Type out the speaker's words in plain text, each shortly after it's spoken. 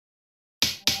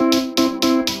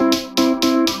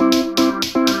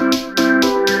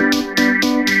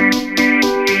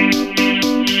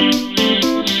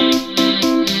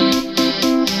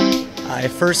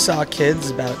first saw Kids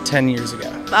about 10 years ago.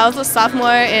 I was a sophomore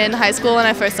in high school when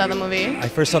I first saw the movie. I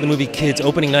first saw the movie Kids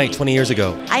opening night 20 years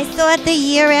ago. I saw it the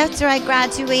year after I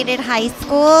graduated high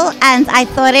school, and I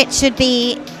thought it should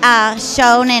be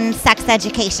shown in sex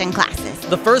education classes.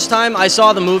 The first time I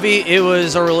saw the movie, it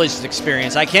was a religious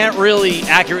experience. I can't really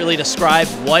accurately describe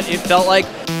what it felt like.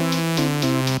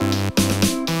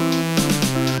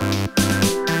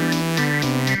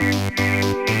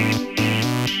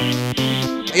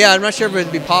 Yeah, I'm not sure if it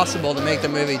would be possible to make the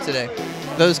movie today.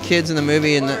 Those kids in the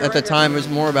movie at the time was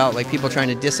more about like people trying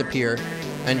to disappear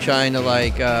and trying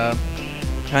to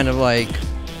kind of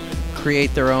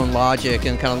create their own logic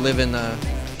and kind of live in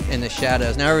the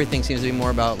shadows. Now everything seems to be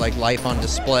more about like life on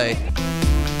display.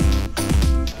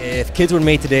 If Kids were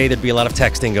made today, there'd be a lot of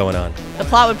texting going on. The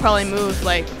plot would probably move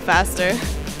like faster.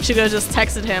 She could have just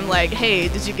texted him like, "Hey,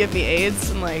 did you give me AIDS?"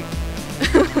 And like,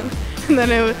 and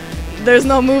then there's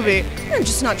no movie. I'm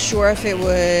just not sure if it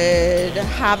would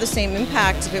have the same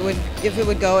impact, if it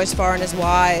would go as far and as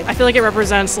wide. I feel like it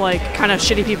represents like kind of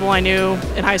shitty people I knew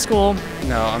in high school.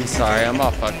 No, I'm sorry, I'm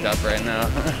all fucked up right now.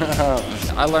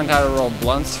 I learned how to roll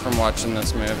blunts from watching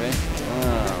this movie.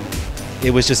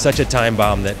 It was just such a time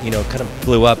bomb that, kind of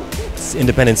blew up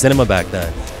independent cinema back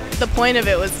then. The point of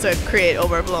it was to create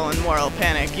overblown moral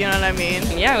panic, you know what I mean?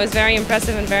 Yeah, it was very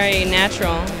impressive and very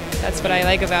natural. That's what I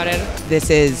like about it.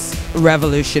 This is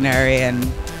revolutionary, and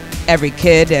every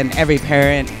kid and every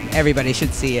parent, everybody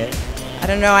should see it. I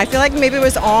don't know, I feel like maybe it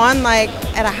was on like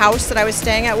at a house that I was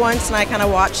staying at once, and I kind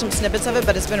of watched some snippets of it,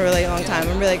 but it's been a really long time.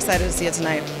 I'm really excited to see it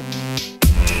tonight.